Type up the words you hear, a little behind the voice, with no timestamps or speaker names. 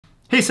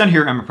Hey, Sun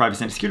here. I'm a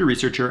privacy and security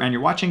researcher, and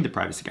you're watching the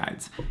Privacy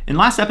Guides. In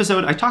last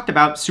episode, I talked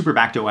about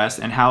Superbacked OS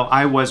and how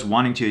I was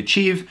wanting to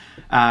achieve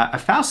a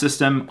file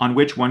system on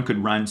which one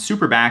could run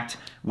Superbacked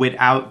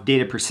without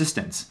data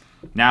persistence.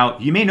 Now,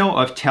 you may know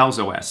of Tails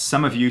OS.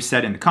 Some of you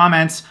said in the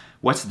comments,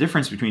 what's the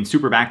difference between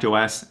Superbacked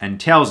OS and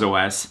Tails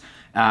OS?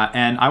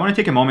 And I want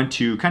to take a moment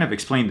to kind of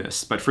explain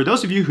this. But for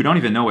those of you who don't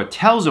even know what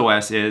Tails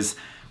OS is,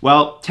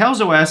 well,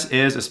 Tails OS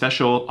is a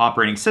special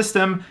operating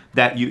system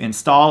that you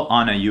install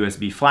on a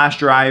USB flash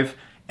drive.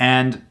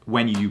 And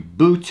when you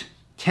boot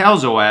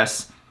Tails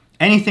OS,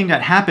 anything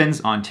that happens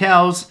on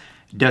Tails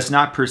does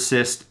not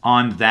persist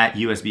on that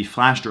USB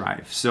flash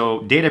drive.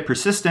 So data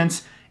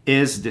persistence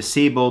is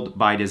disabled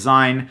by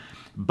design,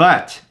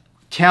 but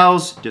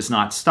Tails does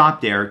not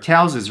stop there.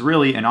 Tails is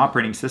really an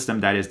operating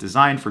system that is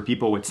designed for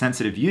people with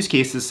sensitive use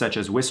cases such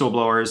as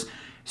whistleblowers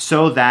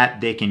so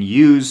that they can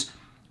use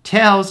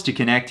Tails to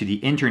connect to the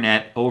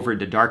internet over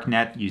the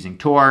darknet using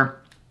Tor.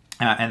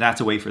 And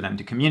that's a way for them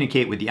to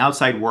communicate with the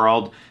outside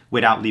world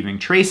without leaving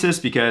traces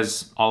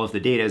because all of the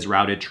data is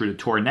routed through the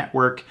Tor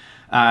network.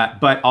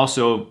 But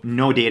also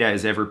no data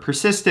is ever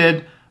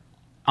persisted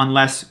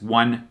unless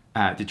one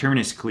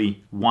deterministically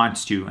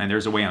wants to. And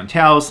there's a way on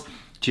Tails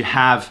to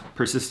have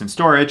persistent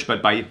storage,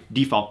 but by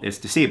default it's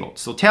disabled.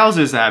 So Tails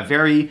is a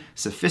very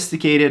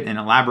sophisticated and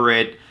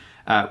elaborate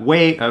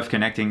way of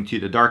connecting to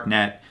the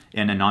darknet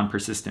in a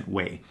non-persistent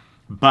way.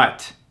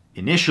 But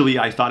initially,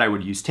 I thought I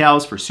would use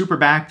Tails for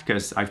Superbacked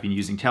because I've been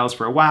using Tails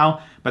for a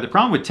while. But the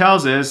problem with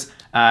Tails is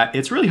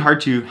it's really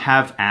hard to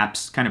have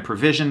apps kind of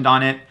provisioned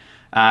on it.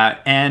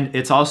 And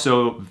it's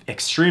also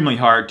extremely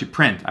hard to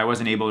print. I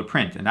wasn't able to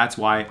print. And that's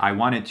why I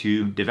wanted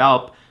to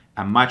develop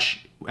a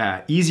much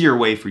easier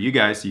way for you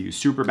guys to use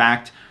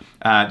Superbacked.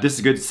 This is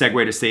a good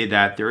segue to say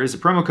that there is a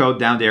promo code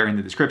down there in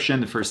the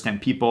description. The first 10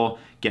 people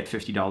get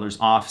 $50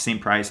 off, same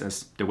price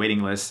as the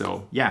waiting list.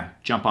 So yeah,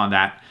 jump on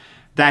that.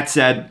 That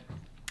said,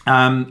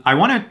 I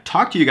want to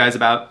talk to you guys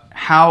about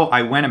how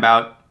I went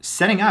about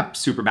setting up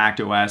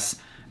Superbacked OS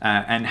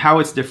and how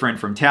it's different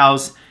from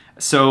Tails.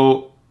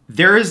 So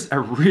there is a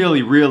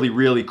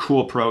really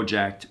cool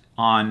project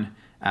on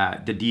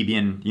the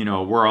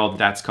Debian world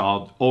that's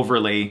called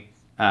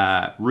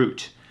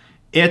overlayroot.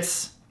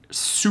 It's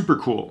super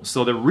cool.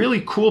 So the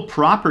really cool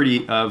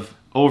property of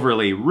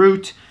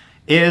overlayroot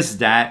is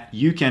that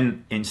you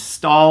can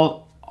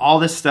install all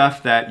the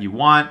stuff that you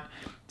want,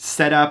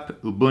 set up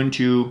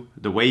Ubuntu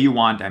the way you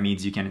want. That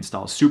means you can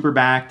install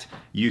Superbacked,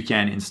 you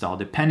can install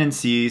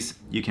dependencies,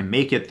 you can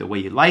make it the way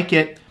you like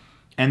it,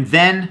 and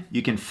then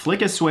you can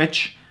flick a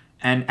switch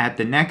and at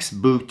the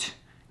next boot,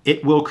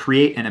 it will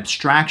create an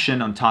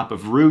abstraction on top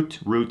of root.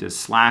 Root is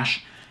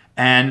slash,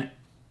 and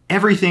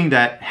everything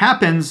that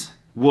happens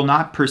will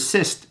not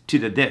persist to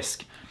the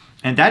disk.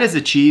 And that is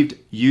achieved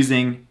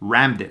using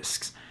RAM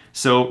disks.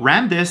 So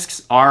RAM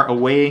disks are a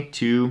way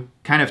to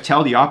kind of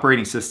tell the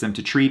operating system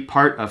to treat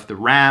part of the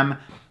RAM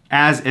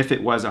as if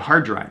it was a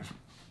hard drive.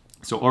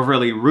 So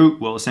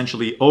overlayroot will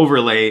essentially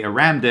overlay a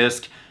RAM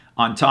disk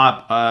on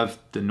top of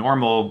the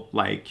normal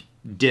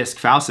disk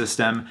file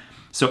system.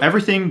 So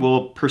everything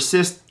will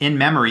persist in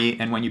memory,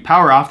 and when you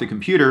power off the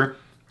computer,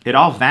 it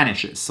all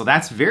vanishes. So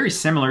that's very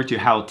similar to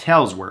how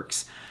Tails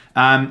works.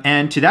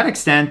 And to that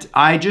extent,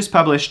 I just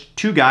published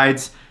 2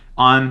 guides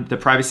on the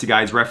Privacy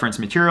Guides reference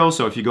material.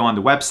 So if you go on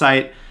the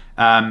website,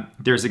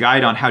 there's a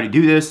guide on how to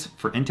do this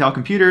for Intel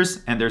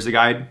computers, and there's a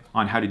guide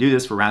on how to do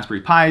this for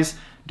Raspberry Pis.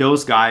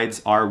 Those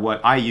guides are what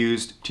I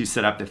used to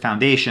set up the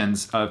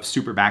foundations of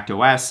Superbacked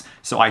OS.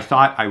 So I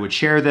thought I would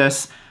share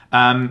this.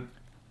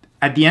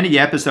 At the end of the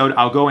episode,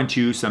 I'll go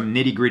into some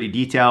nitty-gritty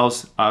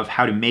details of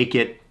how to make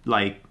it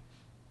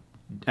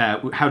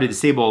how to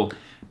disable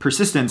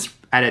persistence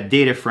at a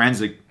data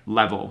forensic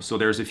level. So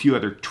there's a few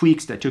other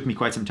tweaks that took me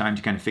quite some time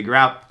to kind of figure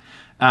out.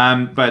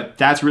 But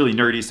that's really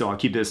nerdy, so I'll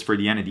keep this for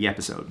the end of the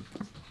episode.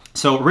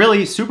 So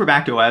really,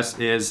 Superbacked OS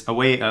is a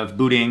way of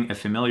booting a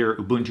familiar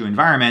Ubuntu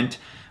environment,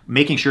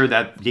 making sure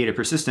that data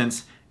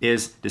persistence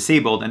is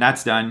disabled, and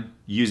that's done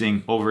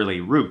using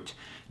overlayroot.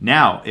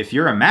 Now, if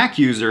you're a Mac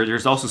user,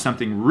 there's also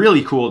something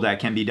really cool that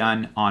can be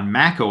done on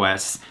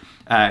macOS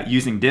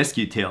using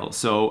disk-util.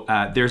 So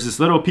there's this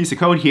little piece of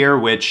code here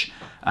which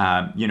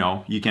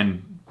you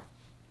can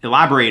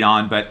elaborate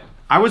on, but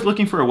I was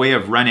looking for a way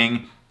of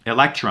running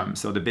Electrum,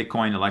 so the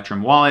Bitcoin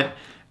Electrum wallet,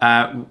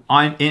 in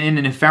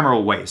an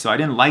ephemeral way. So I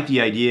didn't like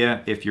the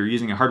idea, if you're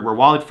using a hardware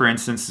wallet, for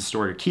instance, to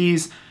store your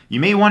keys, you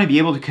may want to be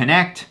able to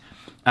connect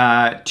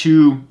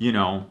to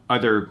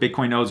other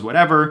Bitcoin nodes,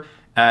 whatever,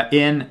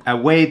 in a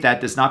way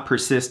that does not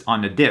persist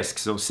on the disk.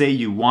 So say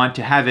you want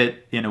to have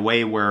it in a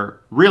way where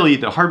really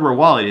the hardware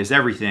wallet is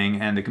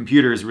everything and the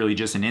computer is really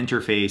just an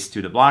interface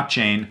to the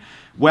blockchain.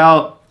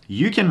 Well,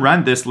 you can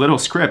run this little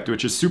script,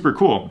 which is super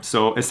cool.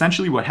 So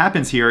essentially what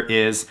happens here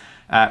is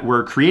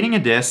we're creating a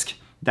disk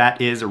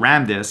that is a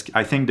RAM disk.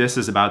 I think this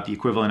is about the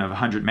equivalent of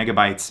 100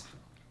 megabytes.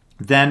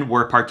 Then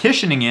we're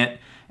partitioning it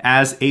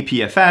as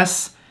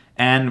APFS,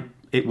 and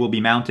it will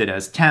be mounted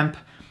as temp.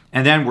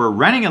 And then we're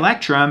running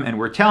Electrum, and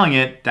we're telling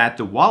it that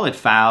the wallet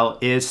file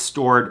is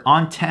stored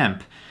on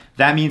temp.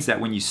 that means that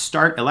when you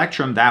start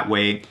Electrum that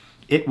way,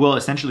 it will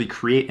essentially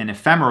create an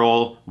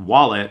ephemeral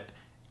wallet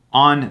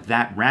on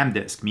that RAM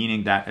disk,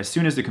 meaning that as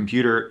soon as the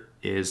computer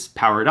is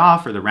powered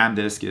off or the RAM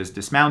disk is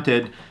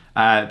dismounted,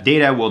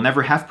 data will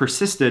never have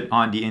persisted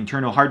on the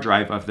internal hard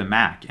drive of the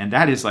Mac. And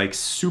that is like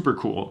super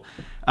cool.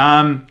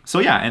 So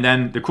yeah, and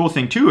then the cool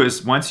thing too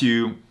is once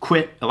you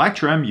quit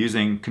Electrum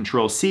using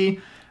Control-C,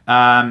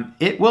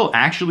 it will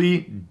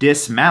actually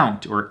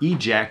dismount or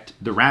eject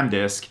the RAM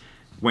disk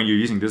when you're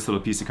using this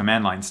little piece of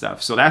command line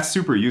stuff. So that's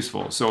super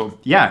useful. So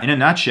yeah, in a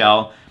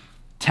nutshell,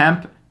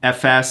 temp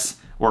fs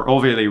or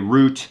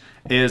overlayroot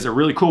is a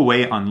really cool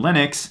way on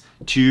Linux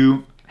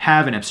to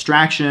have an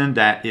abstraction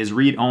that is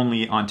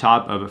read-only on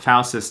top of a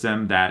file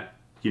system that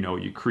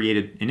you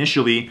created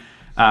initially.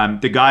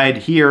 The guide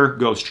here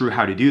goes through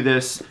how to do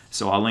this,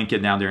 so I'll link it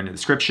down there in the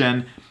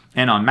description.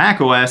 And on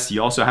macOS,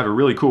 you also have a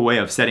really cool way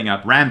of setting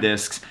up RAM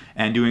disks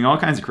and doing all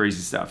kinds of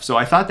crazy stuff. So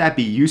I thought that'd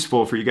be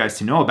useful for you guys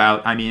to know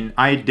about. I mean,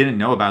 I didn't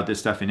know about this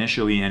stuff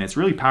initially, and it's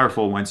really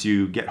powerful once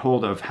you get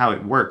hold of how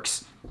it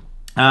works.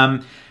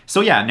 So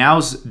yeah,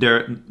 now's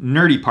the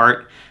nerdy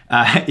part.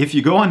 If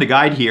you go on the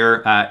guide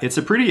here, it's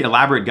a pretty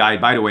elaborate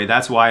guide, by the way.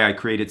 That's why I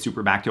created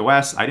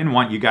SuperBackOS. I didn't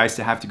want you guys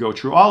to have to go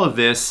through all of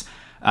this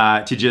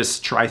to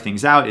just try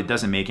things out. It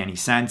doesn't make any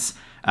sense.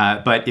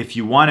 But if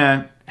you want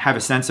to have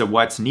a sense of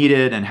what's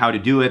needed and how to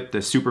do it the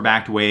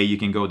SuperBacked way, you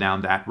can go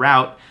down that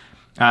route.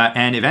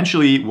 And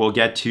eventually we'll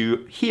get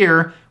to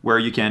here where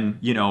you can,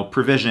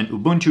 provision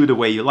Ubuntu the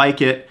way you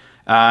like it.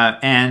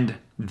 And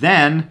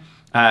then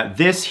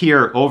this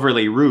here,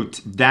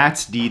 overlayroot,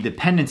 that's the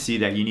dependency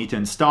that you need to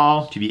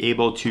install to be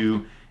able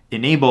to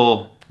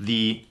enable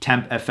the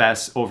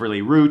tempfs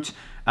overlayroot.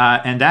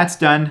 And that's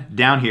done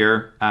down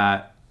here.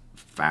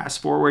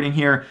 Fast forwarding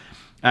here.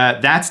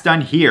 That's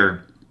done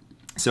here.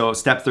 So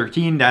step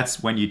 13,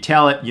 that's when you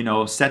tell it,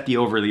 set the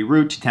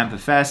overlayroot to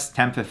tempfs.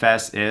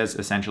 Tempfs is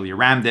essentially a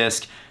RAM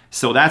disk.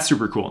 So that's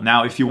super cool.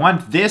 Now, if you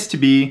want this to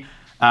be,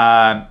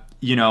 if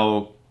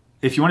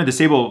you want to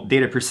disable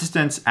data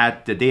persistence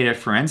at the data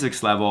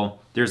forensics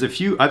level, there's a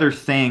few other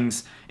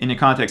things in the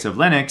context of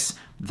Linux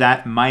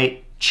that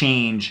might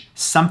change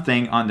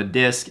something on the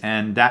disk,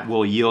 and that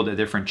will yield a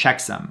different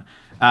checksum.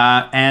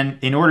 And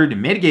in order to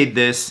mitigate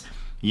this,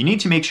 you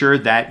need to make sure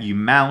that you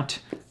mount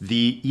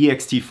the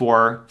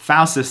ext4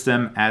 file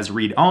system as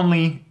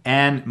read-only,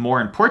 and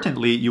more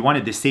importantly, you want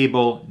to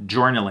disable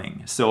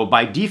journaling. So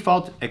by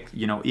default,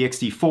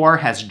 ext4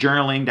 has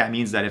journaling. That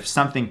means that if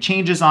something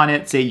changes on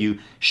it, say you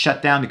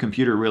shut down the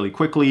computer really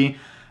quickly,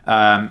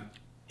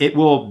 it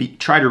will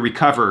try to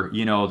recover,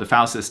 the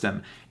file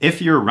system.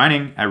 If you're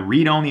running a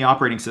read-only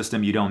operating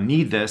system, you don't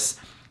need this.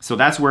 So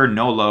that's where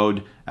no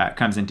load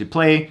comes into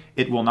play.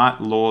 It will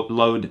not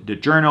load the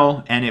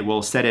journal, and it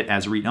will set it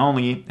as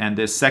read-only. And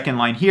this second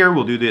line here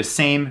will do the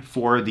same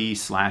for the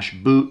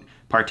 /boot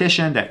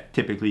partition that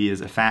typically is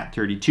a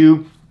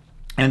FAT32.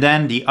 And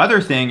then the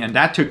other thing, and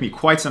that took me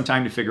quite some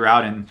time to figure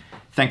out, and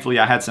thankfully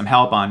I had some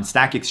help on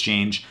Stack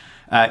Exchange,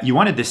 you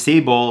want to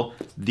disable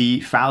the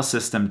file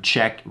system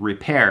check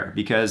repair,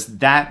 because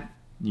that,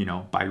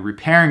 by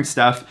repairing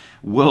stuff,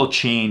 will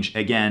change,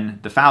 again,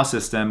 the file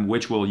system,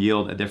 which will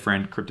yield a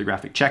different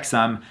cryptographic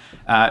checksum.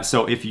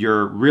 So if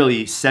you're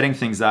really setting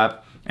things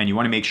up and you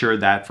want to make sure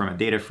that from a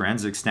data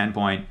forensics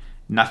standpoint,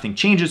 nothing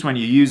changes when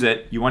you use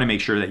it, you want to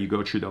make sure that you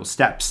go through those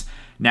steps.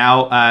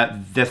 Now,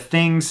 the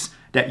things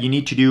that you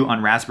need to do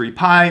on Raspberry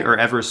Pi are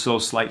ever so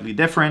slightly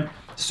different.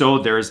 So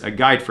there's a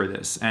guide for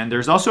this. And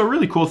there's also a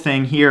really cool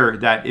thing here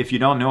that if you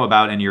don't know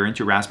about and you're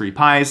into Raspberry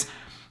Pis,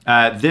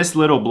 this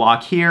little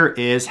block here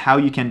is how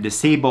you can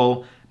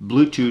disable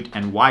Bluetooth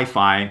and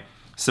Wi-Fi.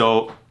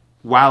 So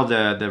while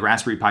the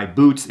Raspberry Pi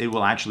boots, it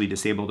will actually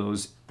disable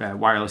those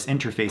wireless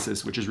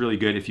interfaces, which is really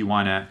good if you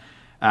want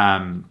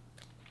to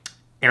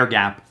air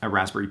gap a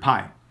Raspberry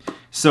Pi.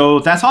 So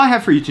that's all I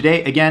have for you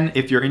today. Again,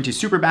 if you're into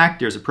SuperBack,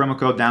 there's a promo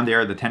code down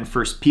there. The 10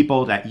 first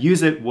people that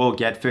use it will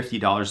get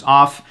 $50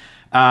 off.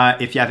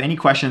 If you have any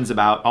questions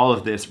about all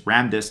of this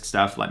RAM disk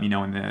stuff, let me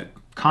know in the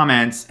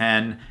comments.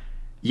 And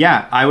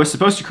yeah, I was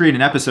supposed to create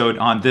an episode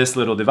on this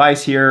little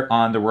device here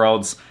on the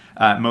world's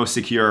most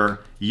secure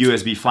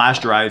USB flash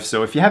drive.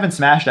 So if you haven't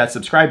smashed that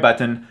subscribe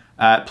button,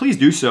 please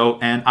do so.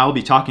 And I'll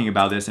be talking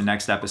about this in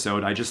next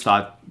episode. I just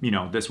thought,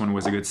 this one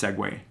was a good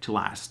segue to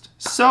last.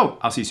 So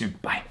I'll see you soon.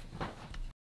 Bye.